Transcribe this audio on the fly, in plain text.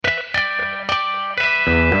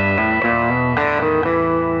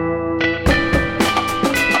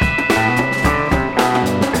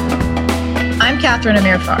Catherine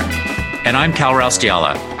Amir Farr. And I'm Cal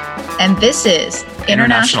Raustiala. And this is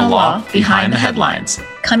International Law Behind the Headlines,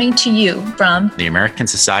 coming to you from the American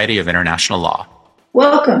Society of International Law.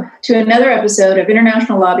 Welcome to another episode of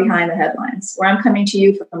International Law Behind the Headlines, where I'm coming to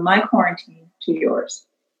you from my quarantine to yours.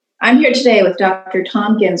 I'm here today with Dr.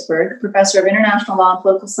 Tom Ginsberg, professor of international law and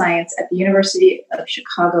political science at the University of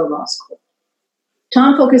Chicago Law School.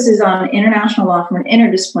 Tom focuses on international law from an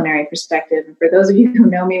interdisciplinary perspective, and for those of you who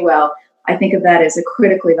know me well, I think of that as a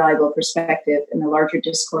critically valuable perspective in the larger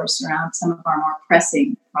discourse around some of our more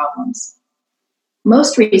pressing problems.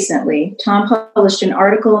 Most recently, Tom published an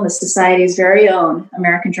article in the Society's very own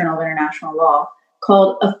American Journal of International Law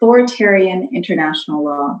called Authoritarian International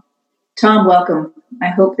Law. Tom, welcome. I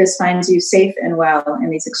hope this finds you safe and well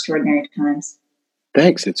in these extraordinary times.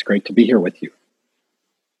 Thanks. It's great to be here with you.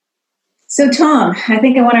 So, Tom, I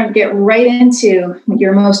think I want to get right into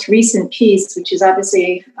your most recent piece, which is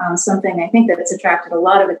obviously something I think that it's attracted a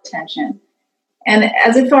lot of attention. And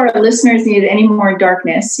as if our listeners needed any more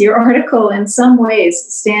darkness, your article in some ways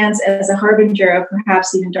stands as a harbinger of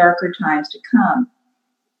perhaps even darker times to come.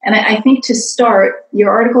 And I think to start,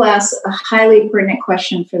 your article asks a highly pertinent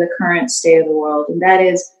question for the current state of the world, and that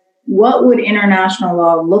is, what would international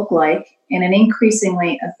law look like in an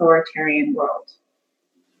increasingly authoritarian world?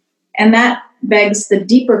 And that begs the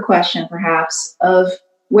deeper question, perhaps, of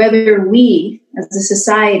whether we, as a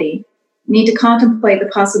society, need to contemplate the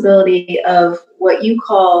possibility of what you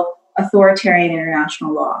call authoritarian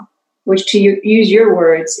international law, which, to use your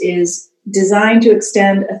words, is designed to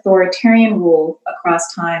extend authoritarian rule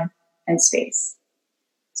across time and space.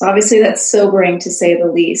 So obviously that's sobering to say the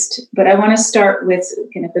least, but I want to start with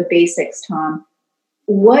kind of the basics, Tom.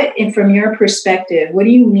 What, and from your perspective, what do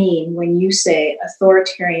you mean when you say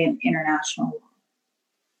authoritarian international law?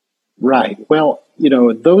 Right. Well,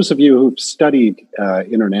 those of you who've studied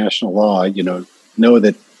international law, know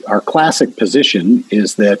that our classic position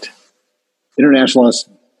is that international law is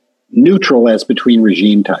neutral as between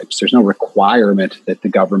regime types. There's no requirement that the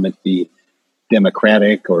government be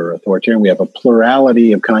democratic or authoritarian. We have a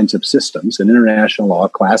plurality of kinds of systems, and international law,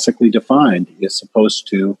 classically defined, is supposed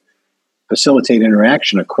to facilitate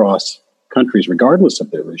interaction across countries, regardless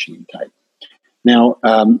of their regime type. Now,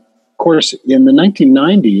 of course, in the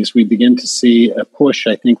 1990s, we began to see a push,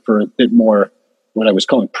 I think, for a bit more what I was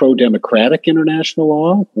calling pro-democratic international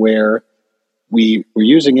law, where we were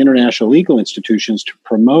using international legal institutions to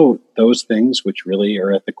promote those things which really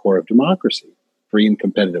are at the core of democracy: free and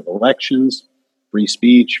competitive elections, free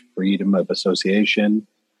speech, freedom of association,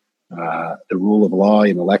 the rule of law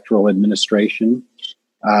in electoral administration.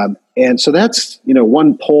 And so that's,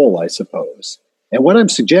 one pole, I suppose. And what I'm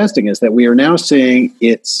suggesting is that we are now seeing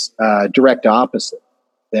its direct opposite.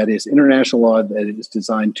 That is, international law that is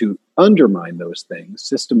designed to undermine those things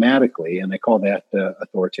systematically, and they call that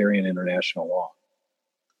authoritarian international law.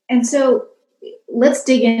 And so let's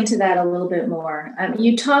dig into that a little bit more.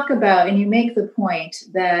 You talk about, and you make the point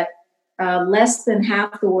that less than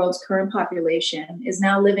half the world's current population is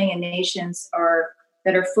now living in nations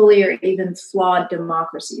that are fully or even flawed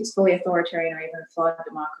democracies, fully authoritarian or even flawed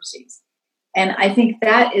democracies. And I think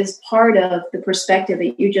that is part of the perspective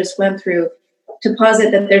that you just went through, to posit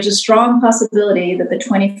that there's a strong possibility that the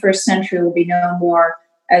 21st century will be no more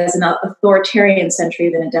as an authoritarian century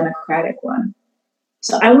than a democratic one.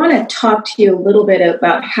 So I want to talk to you a little bit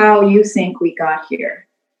about how you think we got here.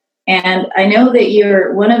 And I know that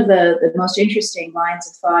you're one of the most interesting lines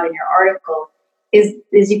of thought in your article is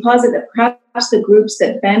you posit that perhaps the groups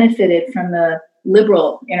that benefited from the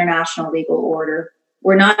liberal international legal order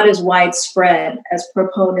were not as widespread as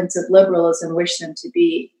proponents of liberalism wish them to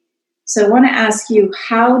be. So I want to ask you,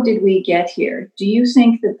 how did we get here? Do you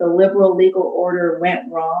think that the liberal legal order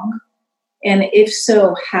went wrong? And if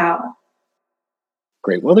so, how?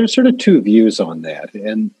 Great. Well, there's sort of two views on that.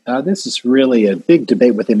 And this is really a big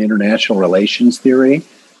debate within international relations theory.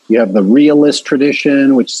 You have the realist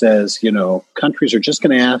tradition, which says, countries are just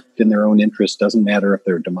going to act in their own interest. Doesn't matter if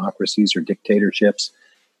they're democracies or dictatorships.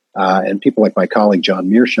 And people like my colleague, John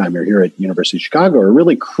Mearsheimer here at University of Chicago, are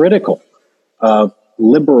really critical of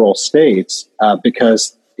liberal states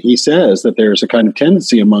because he says that there's a kind of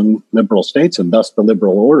tendency among liberal states, and thus the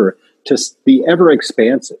liberal order, to be ever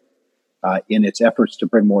expansive in its efforts to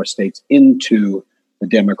bring more states into the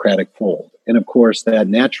democratic fold. And of course, that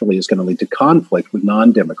naturally is going to lead to conflict with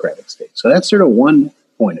non-democratic states. So that's sort of one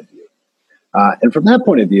point of view. And from that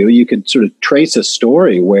point of view, you could sort of trace a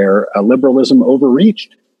story where liberalism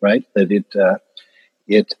overreached, right? That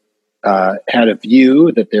it had a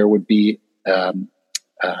view that there would be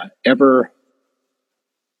ever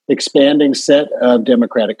expanding set of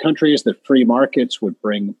democratic countries, that free markets would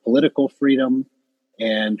bring political freedom,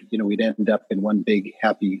 and, we'd end up in one big,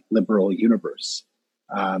 happy, liberal universe.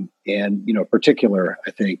 Particular,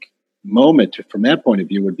 I think, moment from that point of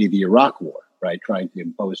view would be the Iraq War, right? Trying to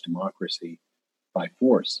impose democracy by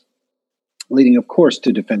force, leading, of course,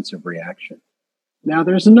 to defensive reaction. Now,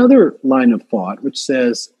 there's another line of thought which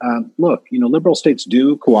says, look, liberal states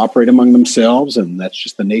do cooperate among themselves, and that's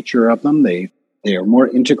just the nature of them. They are more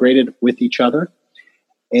integrated with each other,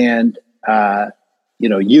 and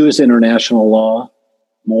use international law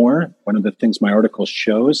more. One of the things my article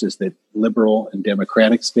shows is that liberal and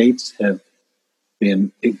democratic states have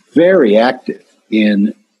been very active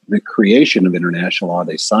in the creation of international law.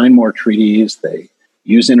 They sign more treaties. They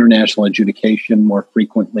use international adjudication more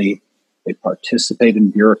frequently. They participate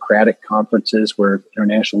in bureaucratic conferences where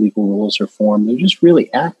international legal rules are formed. They're just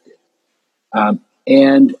really active. But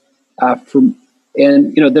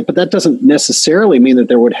that doesn't necessarily mean that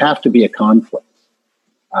there would have to be a conflict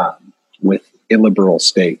with illiberal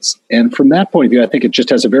states. And from that point of view, I think it just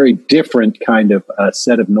has a very different kind of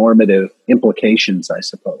set of normative implications, I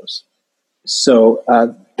suppose. So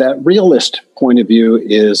that realist point of view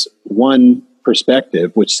is one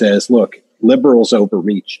perspective which says, look, liberals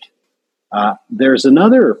overreached. There's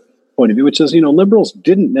another point of view which says, liberals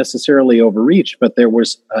didn't necessarily overreach, but there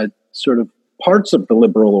was sort of parts of the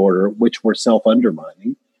liberal order which were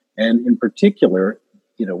self-undermining. And in particular,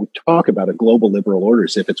 we talk about a global liberal order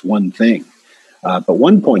as if it's one thing. But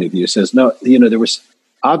one point of view says, no, there was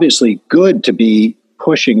obviously good to be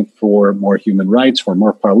pushing for more human rights, for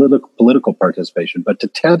more political participation, but to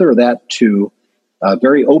tether that to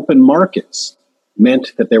very open markets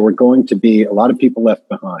meant that there were going to be a lot of people left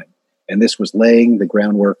behind. And this was laying the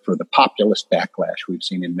groundwork for the populist backlash we've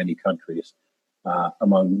seen in many countries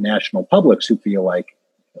among national publics who feel like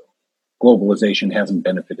globalization hasn't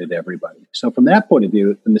benefited everybody. So from that point of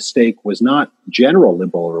view, the mistake was not general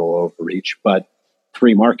liberal overreach, but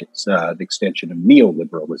free markets, the extension of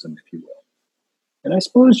neoliberalism, if you will. And I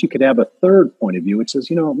suppose you could have a third point of view, which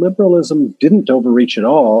says, liberalism didn't overreach at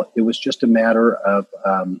all. It was just a matter of,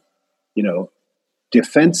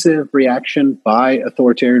 defensive reaction by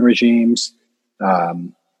authoritarian regimes,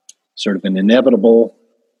 sort of an inevitable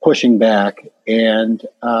pushing back, and,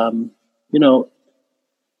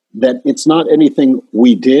 that it's not anything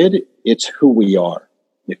we did, it's who we are,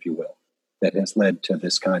 if you will, that has led to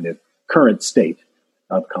this kind of current state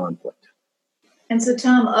of conflict. And so,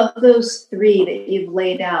 Tom, of those three that you've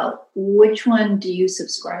laid out, which one do you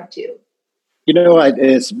subscribe to?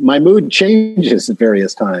 My mood changes at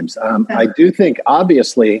various times. I do think,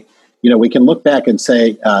 obviously, we can look back and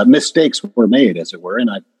say mistakes were made, as it were.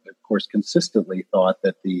 And I, of course, consistently thought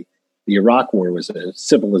that the Iraq War was a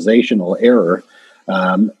civilizational error.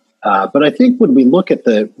 But I think when we look at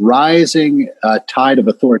the rising tide of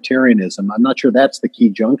authoritarianism, I'm not sure that's the key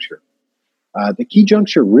juncture. The key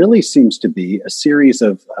juncture really seems to be a series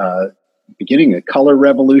of beginning of color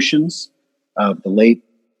revolutions of the late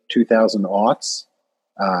 2000 aughts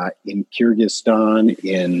in Kyrgyzstan,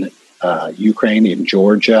 in Ukraine, in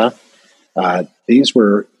Georgia. These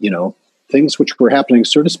were, things which were happening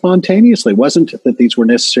sort of spontaneously. It wasn't that these were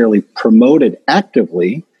necessarily promoted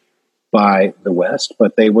actively by the West,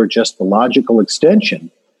 but they were just the logical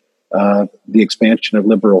extension of the expansion of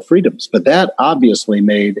liberal freedoms. But that obviously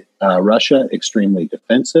made Russia extremely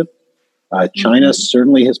defensive. China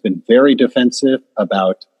certainly has been very defensive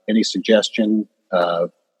about any suggestion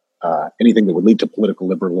of anything that would lead to political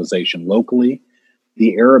liberalization locally.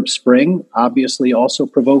 The Arab Spring obviously also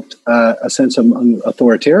provoked a sense among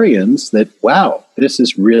authoritarians that, wow, this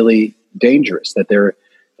is really dangerous, that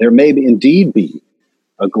there may indeed be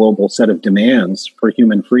a global set of demands for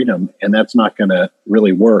human freedom, and that's not going to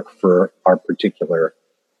really work for our particular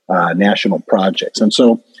national projects. And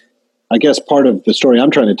so I guess part of the story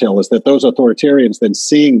I'm trying to tell is that those authoritarians then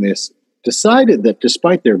seeing this decided that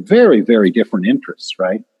despite their very, very different interests,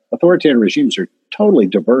 right, authoritarian regimes are totally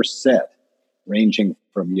diverse set, ranging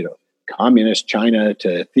from, communist China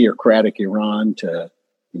to theocratic Iran to,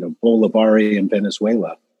 Bolivarian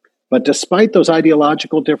Venezuela. But despite those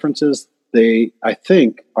ideological differences, they, I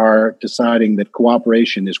think, are deciding that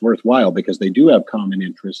cooperation is worthwhile because they do have common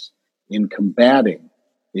interests in combating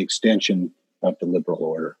the extension of the liberal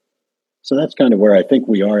order. So that's kind of where I think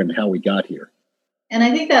we are and how we got here. And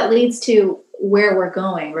I think that leads to where we're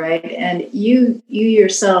going, right? And you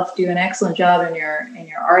yourself do an excellent job in your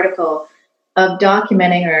article of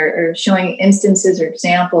documenting or showing instances or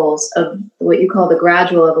examples of what you call the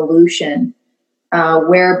gradual evolution,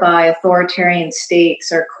 whereby authoritarian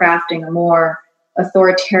states are crafting a more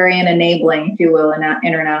authoritarian enabling, if you will, in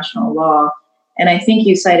international law. And I think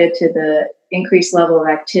you cited to the increased level of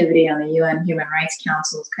activity on the UN Human Rights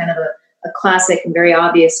Council as kind of classic and very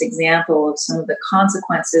obvious example of some of the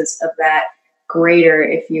consequences of that greater,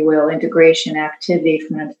 if you will, integration activity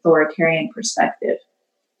from an authoritarian perspective.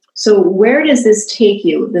 So where does this take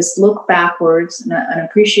you, this look backwards, an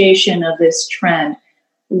appreciation of this trend?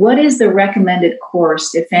 What is the recommended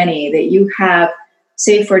course, if any, that you have,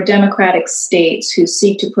 say, for democratic states who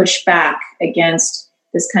seek to push back against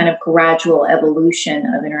this kind of gradual evolution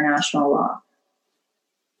of international law?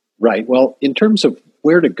 Right. Well, in terms of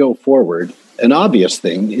where to go forward, an obvious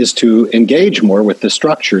thing is to engage more with the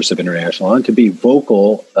structures of international law and to be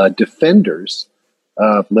vocal defenders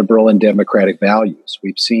of liberal and democratic values.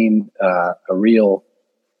 We've seen a real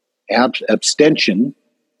abstention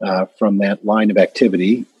from that line of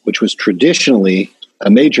activity, which was traditionally a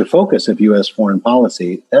major focus of U.S. foreign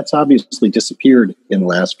policy. That's obviously disappeared in the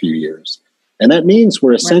last few years. And that means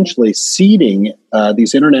we're essentially ceding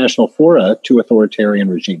these international fora to authoritarian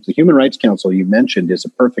regimes. The Human Rights Council you mentioned is a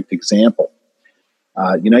perfect example.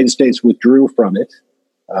 The United States withdrew from it,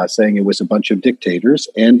 saying it was a bunch of dictators.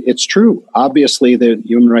 And it's true. Obviously, the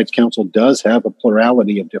Human Rights Council does have a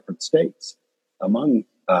plurality of different states among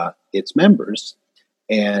its members.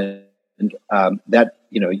 And that,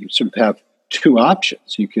 you sort of have two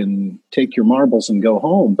options. You can take your marbles and go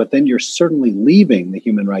home, but then you're certainly leaving the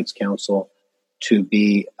Human Rights Council to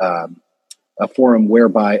be a forum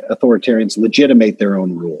whereby authoritarians legitimate their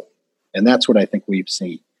own rule. And that's what I think we've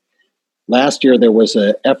seen. Last year, there was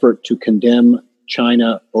an effort to condemn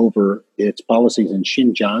China over its policies in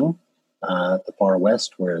Xinjiang, the far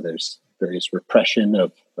west, where there's various repression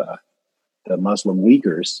of the Muslim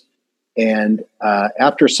Uyghurs. And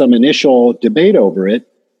after some initial debate over it,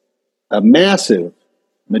 a massive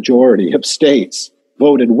majority of states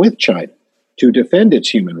voted with China to defend its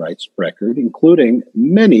human rights record, including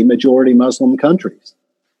many majority Muslim countries.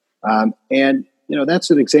 And,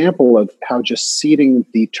 that's an example of how just ceding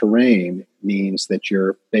the terrain means that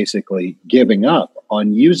you're basically giving up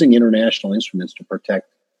on using international instruments to protect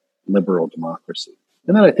liberal democracy.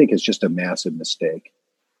 And that, I think, is just a massive mistake.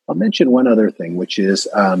 I'll mention one other thing, which is,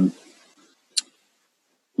 there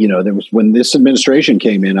was, when this administration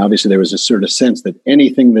came in, obviously there was a sort of sense that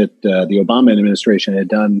anything that the Obama administration had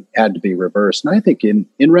done had to be reversed. And I think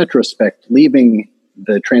in retrospect, leaving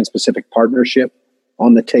the Trans-Pacific Partnership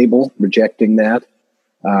on the table, rejecting that,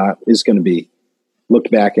 is going to be looked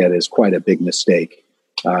back at as quite a big mistake.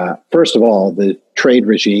 First of all, the trade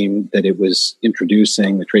regime that it was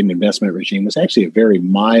introducing, the trade and investment regime, was actually a very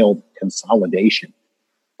mild consolidation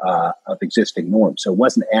of existing norms. So it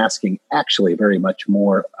wasn't asking actually very much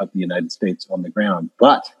more of the United States on the ground.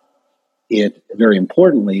 But it, very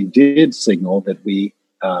importantly, did signal that we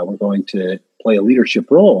were going to play a leadership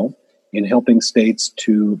role in helping states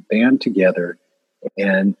to band together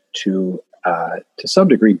and to some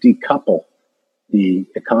degree decouple the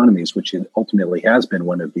economies, which ultimately has been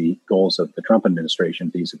one of the goals of the Trump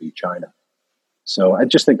administration vis-a-vis China. So I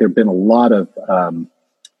just think there have been a lot of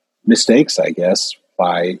mistakes, I guess,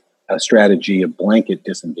 by a strategy of blanket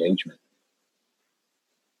disengagement.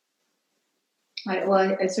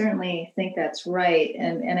 I certainly think that's right.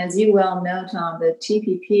 And as you well know, Tom, the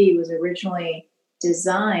TPP was originally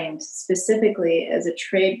designed specifically as a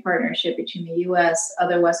trade partnership between the U.S.,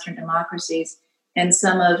 other Western democracies, and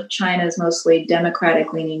some of China's mostly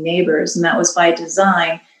democratic-leaning neighbors. And that was by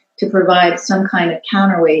design to provide some kind of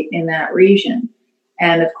counterweight in that region.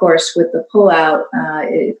 And of course, with the pullout,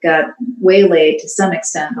 it got waylaid to some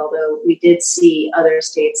extent, although we did see other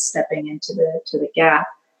states stepping into the gap.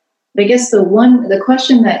 But I guess the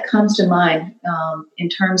question that comes to mind in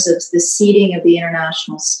terms of the ceding of the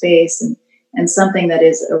international space and something that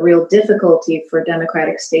is a real difficulty for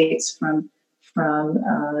democratic states from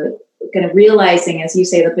kind of realizing, as you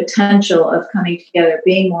say, the potential of coming together,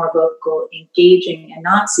 being more vocal, engaging, and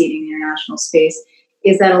not ceding the international space,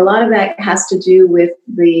 is that a lot of that has to do with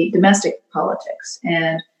the domestic politics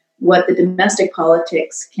and what the domestic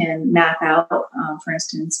politics can map out. For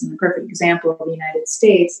instance, in the perfect example of the United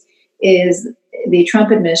States, is the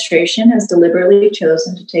Trump administration has deliberately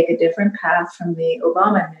chosen to take a different path from the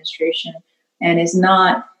Obama administration and is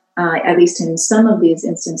not, at least in some of these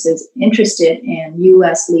instances, interested in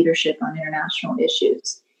U.S. leadership on international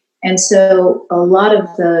issues. And so a lot of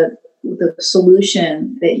the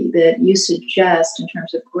solution that you suggest in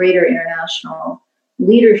terms of greater international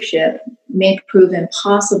leadership may prove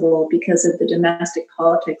impossible because of the domestic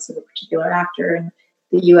politics of a particular actor. And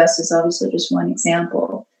the U.S. is obviously just one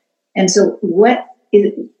example. And so what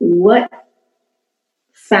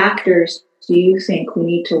factors do you think we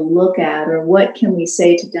need to look at, or what can we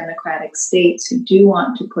say to democratic states who do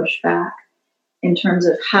want to push back in terms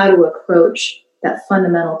of how to approach that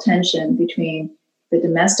fundamental tension between the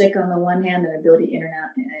domestic on the one hand, and the ability to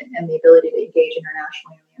engage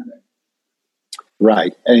internationally on the other.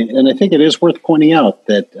 Right. And I think it is worth pointing out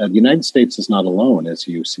that the United States is not alone, as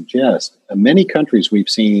you suggest. Many countries we've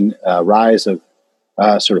seen a rise of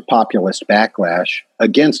sort of populist backlash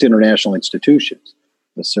against international institutions.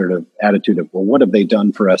 The sort of attitude of, well, what have they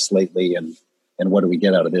done for us lately, and what do we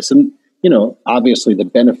get out of this? And, obviously the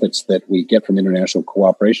benefits that we get from international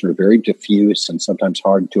cooperation are very diffuse and sometimes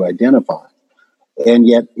hard to identify. And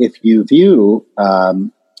yet, if you view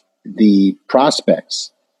the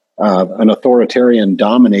prospects of an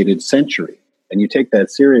authoritarian-dominated century, and you take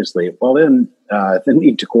that seriously, well, then the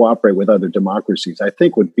need to cooperate with other democracies, I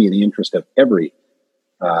think, would be in the interest of every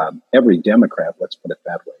Democrat, let's put it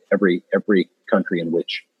that way, every country in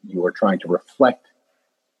which you are trying to reflect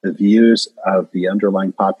the views of the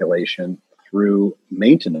underlying population through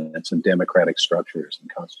maintenance of democratic structures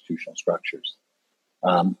and constitutional structures.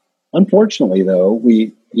 Unfortunately, though,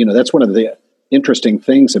 that's one of the interesting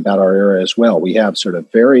things about our era as well. We have sort of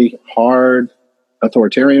very hard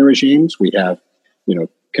authoritarian regimes. We have,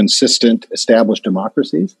 consistent established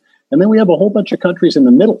democracies. And then we have a whole bunch of countries in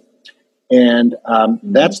the middle. And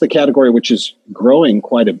that's the category which is growing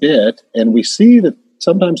quite a bit. And we see that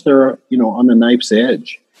sometimes they're, on the knife's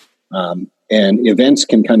edge. And events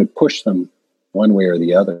can kind of push them one way or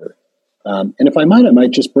the other. And if I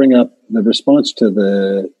might just bring up the response to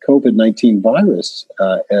the COVID-19 virus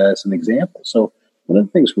as an example. So one of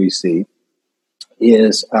the things we see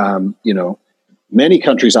is, many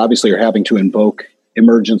countries obviously are having to invoke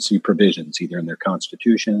emergency provisions, either in their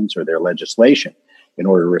constitutions or their legislation, in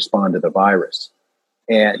order to respond to the virus.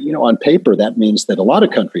 And, on paper, that means that a lot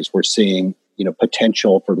of countries were seeing,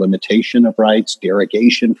 potential for limitation of rights,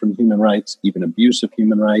 derogation from human rights, even abuse of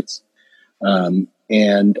human rights,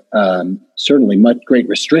 and certainly great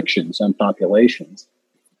restrictions on populations.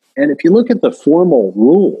 And if you look at the formal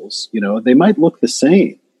rules, they might look the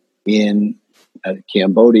same in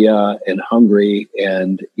Cambodia and Hungary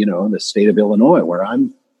and, the state of Illinois, where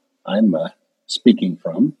I'm speaking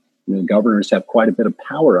from. Governors have quite a bit of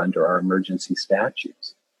power under our emergency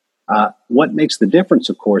statutes. What makes the difference,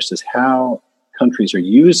 of course, is how countries are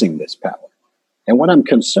using this power. And what I'm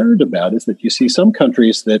concerned about is that you see some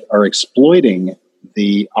countries that are exploiting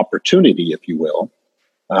the opportunity, if you will,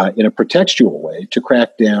 in a pretextual way to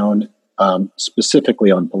crack down specifically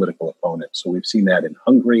on political opponents. So we've seen that in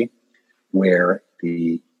Hungary, where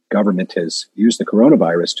the government has used the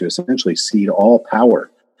coronavirus to essentially cede all power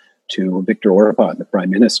to Viktor Orban, the prime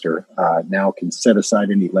minister. Now can set aside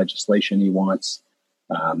any legislation he wants,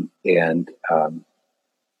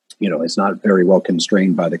 is not very well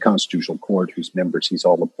constrained by the Constitutional Court, whose members he's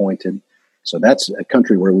all appointed. So that's a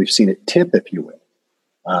country where we've seen it tip, if you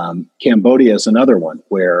will. Cambodia is another one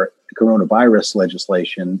where the coronavirus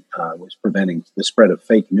legislation was preventing the spread of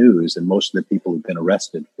fake news, and most of the people who've been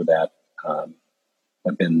arrested for that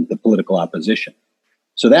have been the political opposition.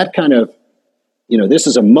 So that kind of, this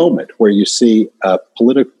is a moment where you see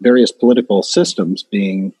various political systems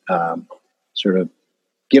being sort of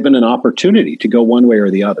given an opportunity to go one way or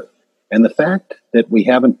the other. And the fact that we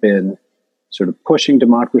haven't been sort of pushing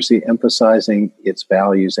democracy, emphasizing its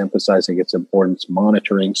values, emphasizing its importance,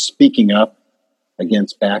 monitoring, speaking up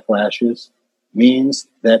against backlashes, means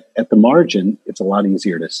that at the margin, it's a lot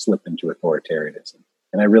easier to slip into authoritarianism.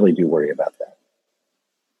 And I really do worry about that.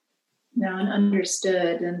 No, and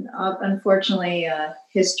understood. And unfortunately,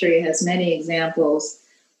 history has many examples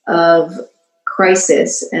of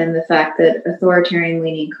crisis and the fact that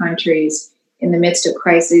authoritarian-leaning countries in the midst of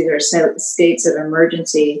crises or states of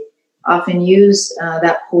emergency often use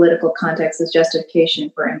that political context as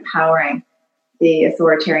justification for empowering the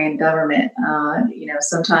authoritarian government,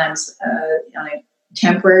 sometimes on a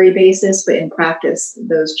temporary basis, but in practice,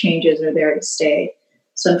 those changes are there to stay.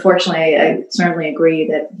 So unfortunately, I certainly agree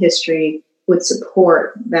that history would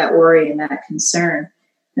support that worry and that concern.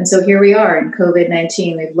 And so here we are in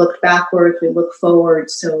COVID-19. We've looked backwards, we look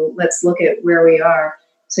forward. So let's look at where we are.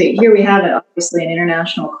 So here we have obviously an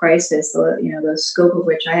international crisis, the scope of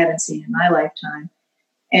which I haven't seen in my lifetime.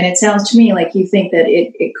 And it sounds to me like you think that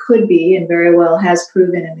it could be, and very well has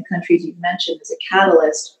proven in the countries you've mentioned, as a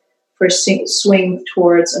catalyst for swing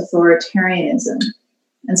towards authoritarianism.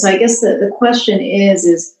 And so I guess the question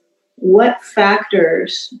is what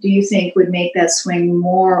factors do you think would make that swing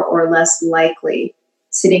more or less likely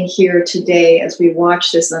sitting here today as we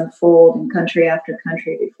watch this unfold in country after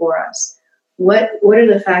country before us? What are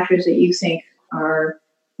the factors that you think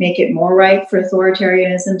make it more ripe for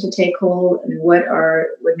authoritarianism to take hold, and what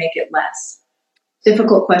would make it less?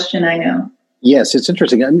 Difficult question, I know. Yes, it's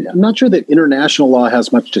interesting. I'm not sure that international law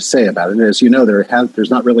has much to say about it. As you know,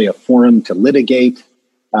 there's not really a forum to litigate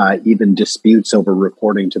even disputes over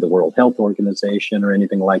reporting to the World Health Organization or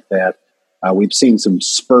anything like that. We've seen some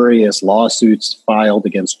spurious lawsuits filed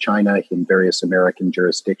against China in various American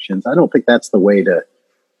jurisdictions. I don't think that's the way to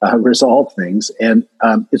resolve things. And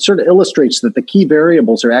it sort of illustrates that the key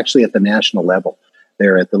variables are actually at the national level.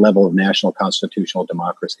 They're at the level of national constitutional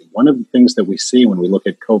democracy. One of the things that we see when we look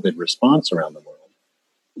at COVID response around the world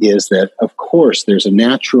is that, of course, there's a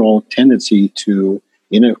natural tendency to,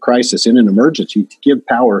 in a crisis, in an emergency, to give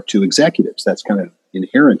power to executives. That's kind of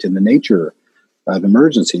inherent in the nature of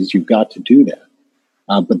emergencies. You've got to do that.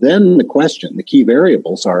 But then the key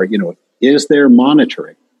variables are, is there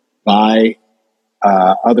monitoring by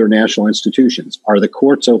other national institutions? Are the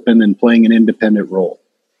courts open and playing an independent role?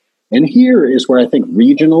 And here is where I think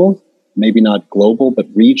regional, maybe not global, but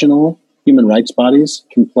regional human rights bodies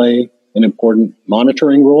can play an important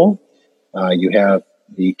monitoring role. You have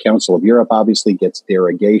the Council of Europe obviously gets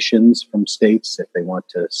derogations from states if they want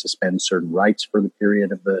to suspend certain rights for the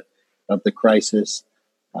period of the crisis.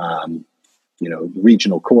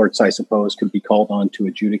 Regional courts, I suppose, could be called on to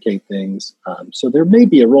adjudicate things. So there may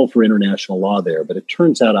be a role for international law there, but it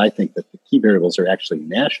turns out, I think, that the key variables are actually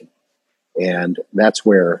national. And that's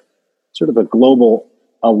where sort of a global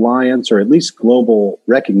alliance, or at least global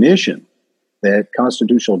recognition that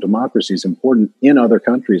constitutional democracy is important in other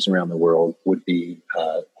countries around the world would be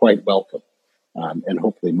quite welcome, and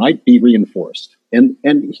hopefully might be reinforced. And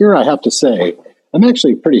here I have to say, I'm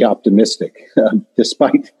actually pretty optimistic,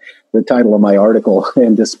 despite the title of my article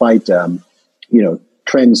and despite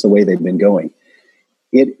trends the way they've been going.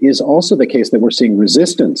 It is also the case that we're seeing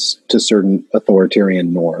resistance to certain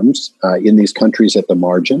authoritarian norms in these countries at the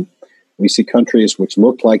margin. We see countries which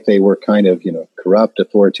looked like they were kind of, corrupt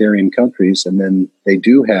authoritarian countries, and then they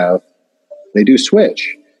do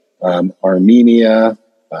switch. Armenia,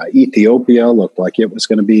 Ethiopia looked like it was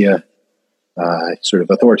going to be a sort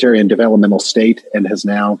of authoritarian developmental state, and has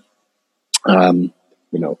now,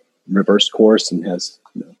 reversed course and has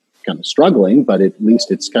kind of struggling, but at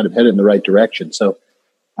least it's kind of headed in the right direction. So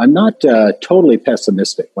I'm not totally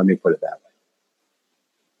pessimistic. Let me put it that way.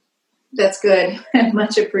 That's good.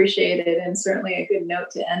 Much appreciated, and certainly a good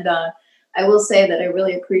note to end on. I will say that I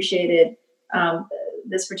really appreciated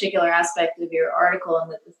this particular aspect of your article,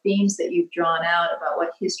 and that the themes that you've drawn out about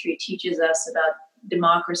what history teaches us about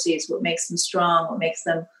democracies, what makes them strong, what makes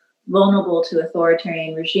them vulnerable to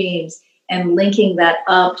authoritarian regimes, and linking that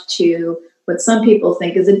up to what some people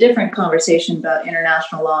think is a different conversation about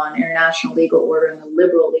international law and international legal order and the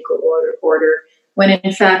liberal legal order, when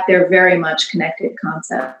in fact they're very much connected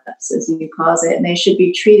concepts, as you posit, and they should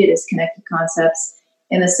be treated as connected concepts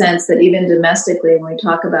in the sense that even domestically, when we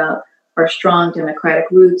talk about our strong democratic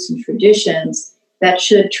roots and traditions, that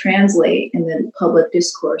should translate in the public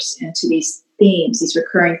discourse into these themes, these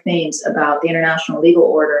recurring themes about the international legal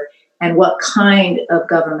order and what kind of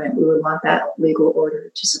government we would want that legal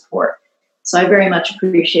order to support. So I very much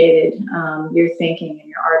appreciated your thinking in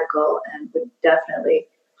your article, and would definitely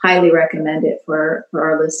highly recommend it for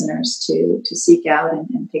our listeners to seek out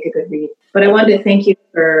and take a good read. But I wanted to thank you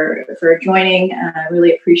for joining. I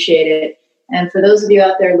really appreciate it. And for those of you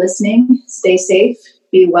out there listening, stay safe,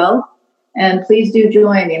 be well, and please do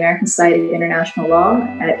join the American Society of International Law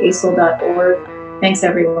at ASIL.org. Thanks,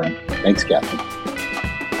 everyone. Thanks, Catherine.